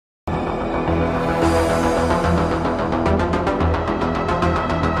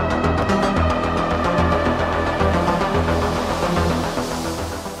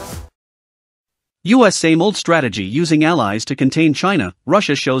US same-old strategy using allies to contain China,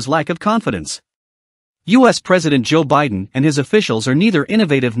 Russia shows lack of confidence. US President Joe Biden and his officials are neither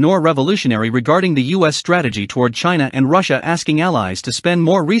innovative nor revolutionary regarding the US strategy toward China and Russia, asking allies to spend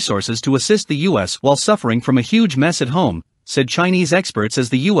more resources to assist the US while suffering from a huge mess at home, said Chinese experts,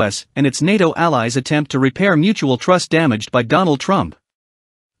 as the US and its NATO allies attempt to repair mutual trust damaged by Donald Trump.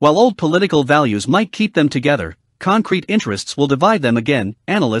 While old political values might keep them together, concrete interests will divide them again,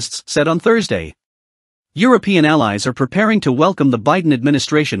 analysts said on Thursday. European allies are preparing to welcome the Biden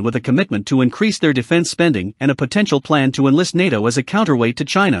administration with a commitment to increase their defense spending and a potential plan to enlist NATO as a counterweight to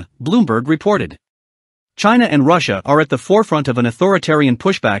China, Bloomberg reported. China and Russia are at the forefront of an authoritarian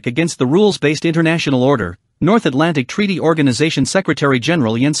pushback against the rules-based international order, North Atlantic Treaty Organization Secretary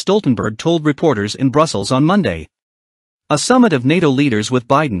General Jens Stoltenberg told reporters in Brussels on Monday. A summit of NATO leaders with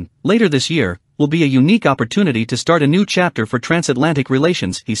Biden, later this year, will be a unique opportunity to start a new chapter for transatlantic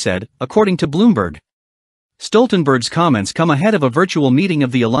relations, he said, according to Bloomberg. Stoltenberg's comments come ahead of a virtual meeting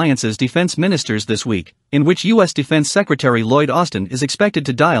of the alliance's defense ministers this week, in which U.S. Defense Secretary Lloyd Austin is expected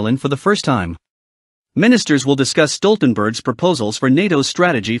to dial in for the first time. Ministers will discuss Stoltenberg's proposals for NATO's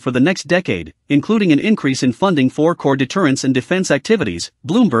strategy for the next decade, including an increase in funding for core deterrence and defense activities,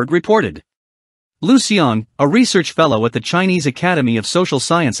 Bloomberg reported. Lu Xiang, a research fellow at the Chinese Academy of Social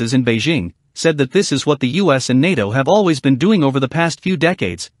Sciences in Beijing, said that this is what the U.S. and NATO have always been doing over the past few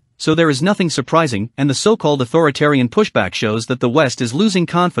decades, so there is nothing surprising, and the so-called authoritarian pushback shows that the West is losing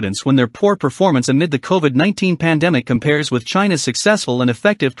confidence when their poor performance amid the COVID-19 pandemic compares with China's successful and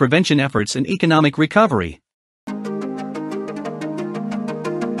effective prevention efforts and economic recovery.